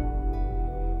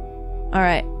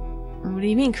 Alright. What do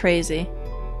you mean crazy?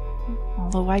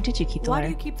 Although, why did you keep the Why do letter?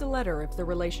 you keep the letter if the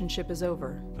relationship is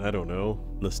over? I don't know.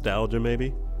 Nostalgia,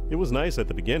 maybe? It was nice at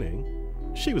the beginning.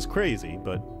 She was crazy,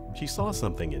 but she saw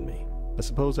something in me. I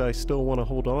suppose I still want to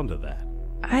hold on to that.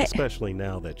 Especially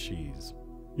now that she's,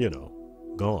 you know,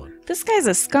 gone. This guy's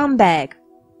a scumbag.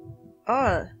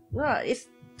 If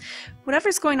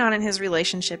whatever's going on in his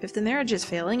relationship, if the marriage is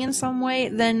failing in some way,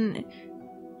 then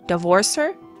divorce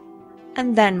her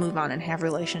and then move on and have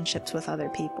relationships with other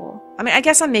people. I mean, I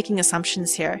guess I'm making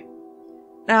assumptions here.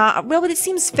 Well, but it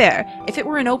seems fair. If it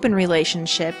were an open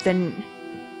relationship, then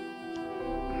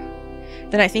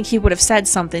I think he would have said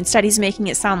something. Instead, he's making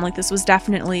it sound like this was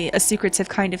definitely a secretive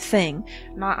kind of thing,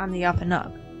 not on the up and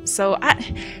up. So,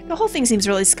 the whole thing seems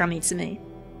really scummy to me.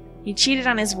 He cheated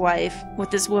on his wife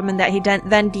with this woman that he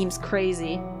then deems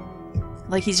crazy.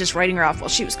 Like, he's just writing her off, well,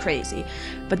 she was crazy.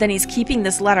 But then he's keeping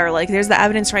this letter, like, there's the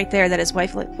evidence right there that his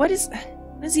wife, like, what is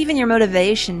even your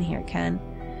motivation here, Ken?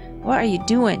 What are you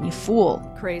doing, you fool?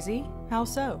 Crazy? How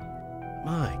so?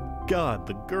 My God,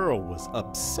 the girl was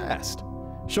obsessed.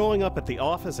 Showing up at the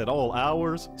office at all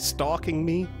hours, stalking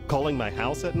me, calling my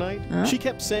house at night. Huh? She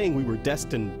kept saying we were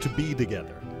destined to be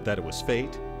together, that it was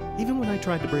fate. Even when I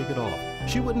tried to break it off,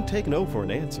 she wouldn't take no for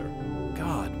an answer.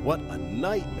 God, what a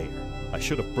nightmare. I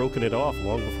should have broken it off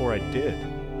long before I did.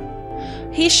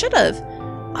 He should have.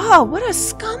 Oh, what a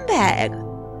scumbag.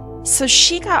 So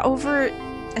she got over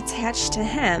attached to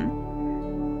him.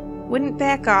 Wouldn't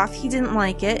back off. He didn't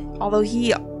like it, although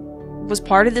he was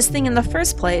part of this thing in the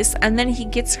first place, and then he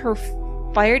gets her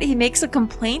fired. He makes a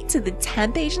complaint to the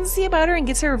temp agency about her and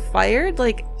gets her fired.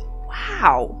 Like,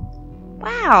 wow.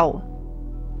 Wow.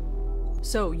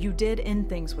 So you did end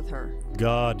things with her?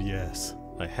 God, yes.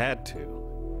 I had to.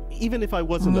 Even if I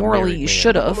wasn't Morally, a married you man,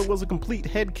 should've. the woman was a complete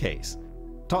head case.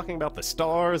 Talking about the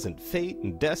stars and fate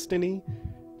and destiny.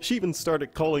 She even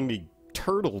started calling me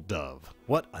Turtle Dove.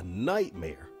 What a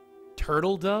nightmare.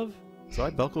 Turtle Dove? So I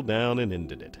buckled down and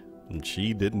ended it. And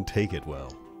she didn't take it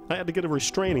well. I had to get a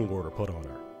restraining order put on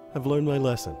her. I've learned my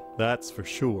lesson, that's for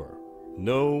sure.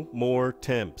 No more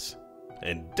temps.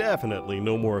 And definitely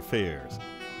no more affairs.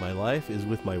 My life is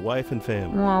with my wife and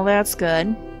family. Well, that's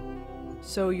good.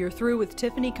 So you're through with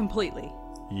Tiffany completely?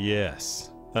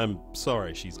 Yes. I'm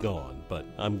sorry she's gone, but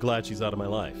I'm glad she's out of my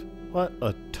life. What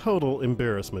a total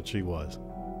embarrassment she was.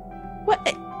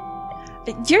 What?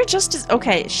 You're just as...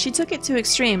 Okay, she took it to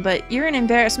extreme, but you're an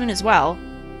embarrassment as well.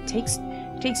 Takes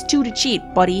 2 to cheat,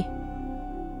 buddy.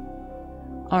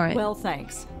 Alright. Well,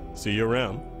 thanks. See you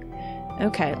around.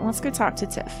 Okay, let's go talk to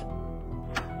Tiff.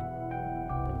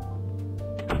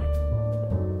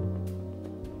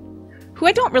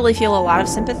 I don't really feel a lot of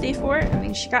sympathy for it. I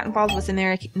mean, she got involved with a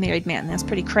married man. That's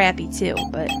pretty crappy, too,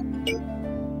 but...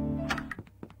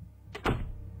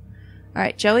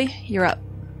 Alright, Joey, you're up.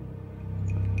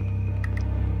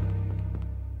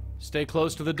 Stay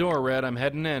close to the door, Red. I'm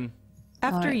heading in.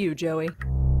 After Alright. you, Joey.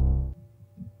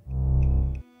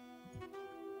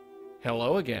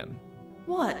 Hello again.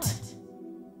 What?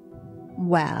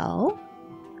 Well...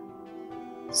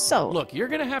 So... Look, you're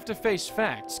gonna have to face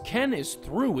facts. Ken is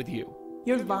through with you.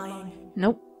 You're lying.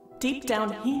 Nope. Deep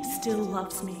down, he still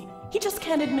loves me. He just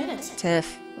can't admit it.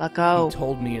 Tiff, let go. He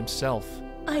told me himself.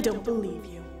 I don't believe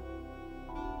you.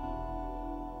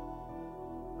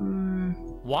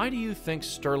 Why do you think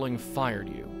Sterling fired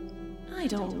you? I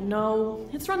don't know.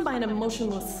 It's run by an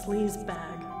emotionless sleaze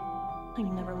bag. I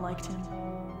never liked him.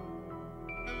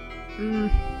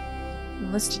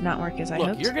 Well, this did not work as I Look,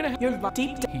 hoped. you're gonna You're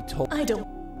deep down. He told... I don't.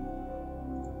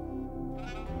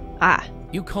 Ah,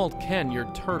 You called Ken your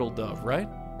turtle dove, right?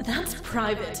 That's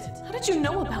private. How did you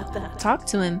know about that? talk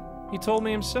to him. He told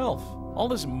me himself. All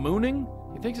this mooning?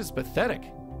 He thinks it's pathetic.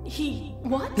 He.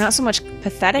 What? Not so much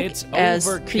pathetic It's as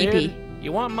over, creepy. kid.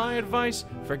 You want my advice?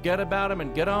 Forget about him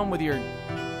and get on with your...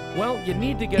 Well, you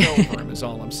need to get over him is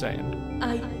all I'm saying.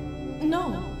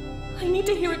 No. I need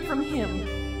to hear it from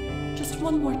him. Just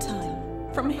one more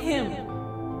time. From him.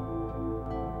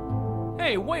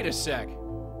 Hey, wait a sec.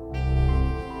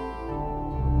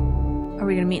 Are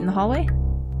we gonna meet in the hallway?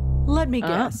 Let me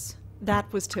guess.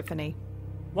 That was Tiffany.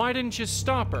 Why didn't you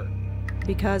stop her?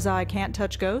 Because I can't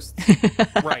touch ghosts?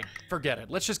 Right, forget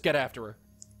it. Let's just get after her.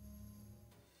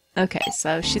 Okay,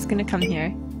 so she's gonna come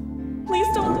here. Please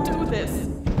don't do this.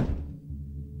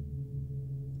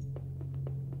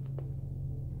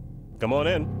 Come on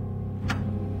in.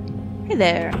 Hey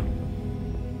there.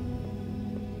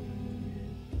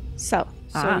 So,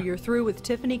 So you're through with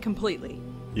Tiffany completely.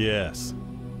 Yes.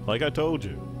 Like I told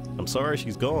you, I'm sorry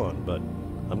she's gone, but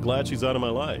I'm glad she's out of my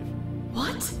life.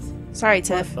 What? sorry,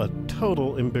 Tiff. A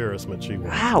total embarrassment she was.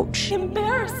 Ouch.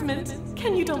 Embarrassment?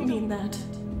 Ken, you don't mean that.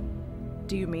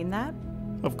 Do you mean that?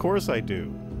 Of course I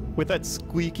do. With that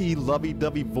squeaky,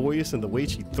 lovey-dovey voice and the way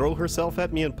she'd throw herself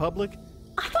at me in public,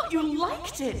 I thought you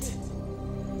liked it.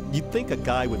 you'd think a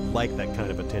guy would like that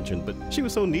kind of attention, but she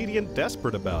was so needy and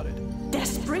desperate about it.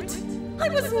 Desperate? I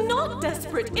was not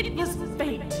desperate. It was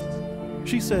fate.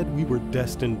 She said we were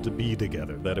destined to be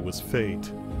together, that it was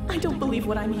fate. I don't believe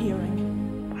what I'm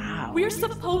hearing. Wow. We're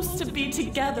supposed to be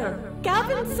together.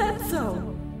 Gavin said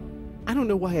so. I don't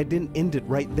know why I didn't end it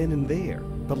right then and there,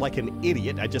 but like an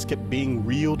idiot, I just kept being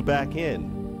reeled back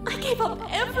in. I gave up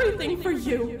everything for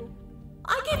you.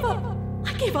 I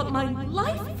gave up my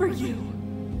life for you.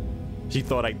 She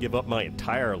thought I'd give up my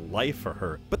entire life for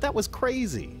her, but that was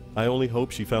crazy. I only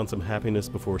hope she found some happiness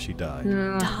before she died.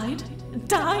 Died?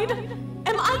 Died?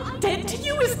 Am I dead to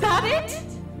you? Is that it?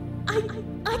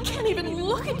 I can't even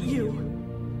look at you.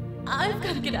 I've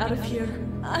got to get out of here.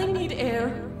 I need air.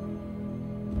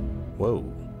 Whoa,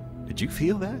 did you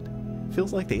feel that?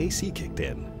 Feels like the AC kicked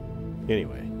in.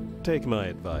 Anyway, take my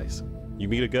advice. You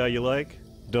meet a guy you like,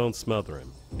 don't smother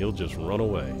him. He'll just run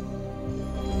away.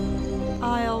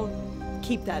 I'll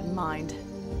keep that in mind.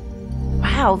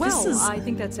 Wow, Well, this is... I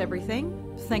think that's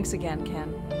everything. Thanks again,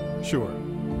 Ken. Sure.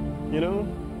 You know,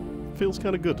 feels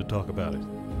kind of good to talk about it.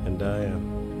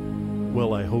 And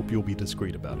well, I hope you'll be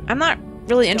discreet about it. I'm not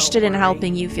really interested in worry.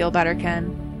 helping you feel better,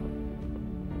 Ken.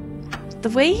 The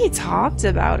way he talked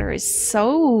about her is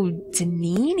so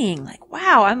demeaning. Like,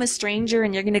 wow, I'm a stranger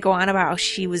and you're going to go on about how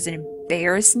she was an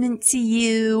embarrassment to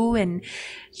you, and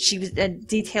she was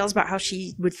details about how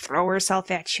she would throw herself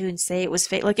at you and say it was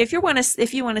fate. Like, if you want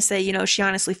to say, you know, she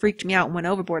honestly freaked me out and went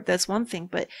overboard, that's one thing,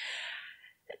 but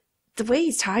the way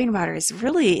he's talking about her is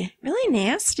really, really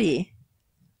nasty.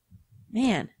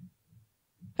 Man.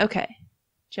 Okay.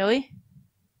 Joey?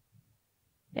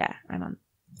 Yeah, I'm on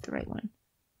the right one.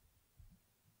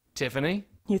 Tiffany?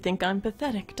 You think I'm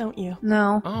pathetic, don't you?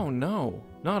 No. Oh, no.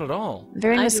 Not at all.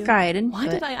 Very I do. misguided. Why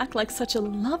but did I act like such a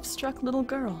love-struck little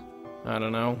girl? I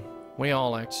don't know. We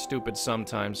all act stupid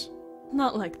sometimes.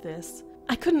 Not like this.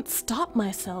 I couldn't stop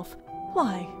myself.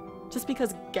 Why? Just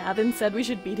because Gavin said we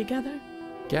should be together?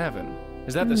 Gavin,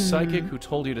 is that the psychic who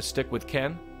told you to stick with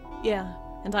Ken? Yeah,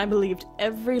 and I believed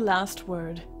every last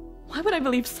word. Why would I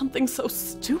believe something so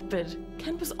stupid?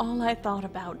 Ken was all I thought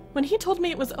about. When he told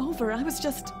me it was over, I was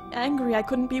just angry I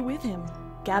couldn't be with him.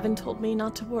 Gavin told me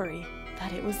not to worry,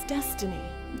 that it was destiny,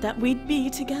 that we'd be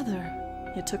together.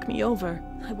 It took me over.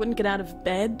 I wouldn't get out of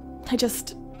bed. I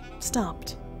just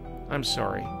stopped. I'm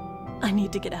sorry. I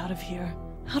need to get out of here.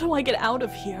 How do I get out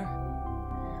of here?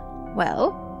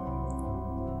 Well,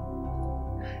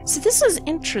 so this was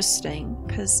interesting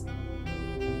because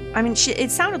I mean,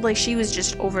 it sounded like she was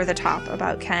just over the top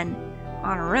about Ken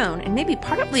on her own, and maybe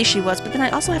partly she was, but then I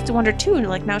also have to wonder too,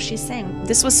 like now she's saying,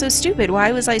 this was so stupid,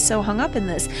 why was I so hung up in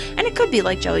this? And it could be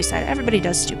like Joey said, everybody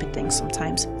does stupid things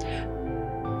sometimes.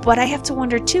 But I have to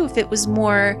wonder too if it was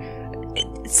more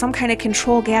some kind of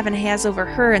control Gavin has over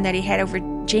her and that he had over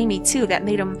Jamie too, that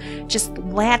made him just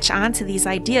latch onto these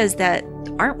ideas that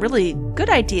aren't really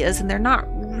good ideas and they're not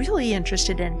really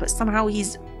interested in, but somehow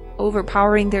he's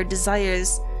overpowering their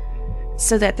desires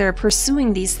so that they're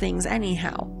pursuing these things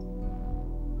anyhow.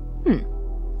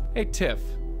 Hey, Tiff,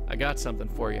 I got something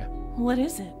for you. What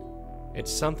is it?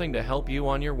 It's something to help you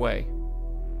on your way.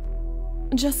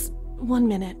 Just 1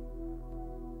 minute.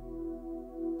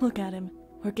 Look at him,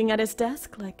 working at his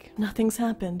desk like nothing's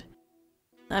happened.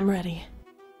 I'm ready.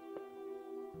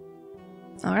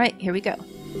 All right, here we go.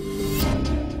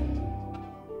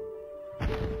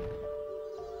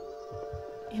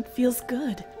 It feels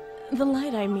good. The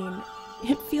light, I mean.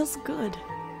 It feels good.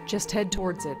 Just head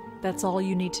towards it. That's all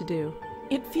you need to do.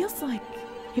 It feels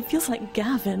like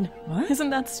Gavin. What?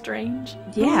 Isn't that strange?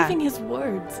 Yeah. Believing his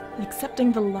words,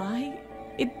 accepting the lie,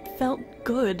 it felt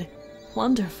good.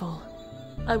 Wonderful.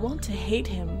 I want to hate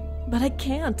him, but I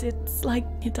can't. It's like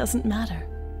it doesn't matter.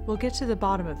 We'll get to the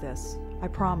bottom of this. I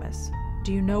promise.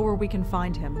 Do you know where we can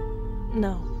find him?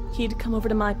 No, he'd come over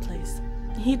to my place.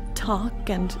 He'd talk,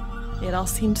 and it all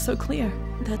seemed so clear.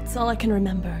 That's all I can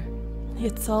remember.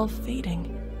 It's all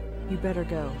fading. You better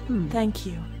go. Thank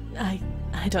you.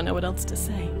 I don't know what else to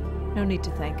say. No need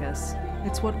to thank us.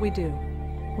 It's what we do.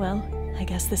 Well, I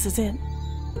guess this is it.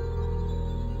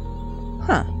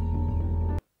 Huh.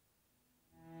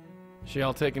 She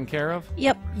all taken care of?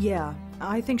 Yep. Yeah,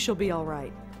 I think she'll be all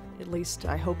right. At least,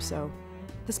 I hope so.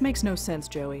 This makes no sense,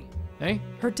 Joey. Hey,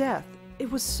 Her death, it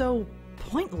was so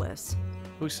pointless.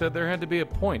 who said there had to be a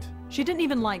point? She didn't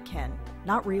even like Ken.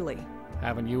 Not really.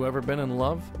 Haven't you ever been in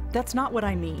love? That's not what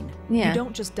I mean. Yeah. You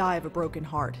don't just die of a broken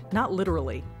heart. Not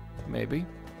literally. Maybe,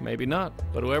 maybe not.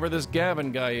 But whoever this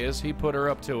Gavin guy is, he put her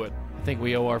up to it. I think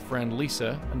we owe our friend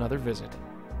Lisa another visit.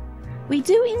 We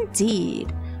do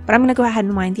indeed. But I'm going to go ahead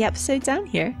and wind the episode down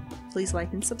here. Please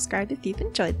like and subscribe if you've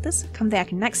enjoyed this. Come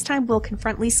back next time. We'll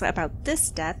confront Lisa about this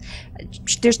death.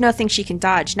 There's nothing she can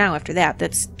dodge now after that.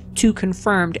 That's 2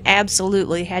 confirmed.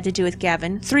 Absolutely had to do with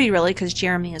Gavin. 3 really, because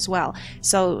Jeremy as well.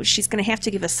 So she's going to have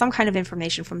to give us some kind of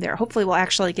information from there. Hopefully we'll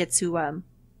actually get to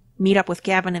meet up with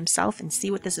Gavin himself and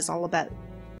see what this is all about.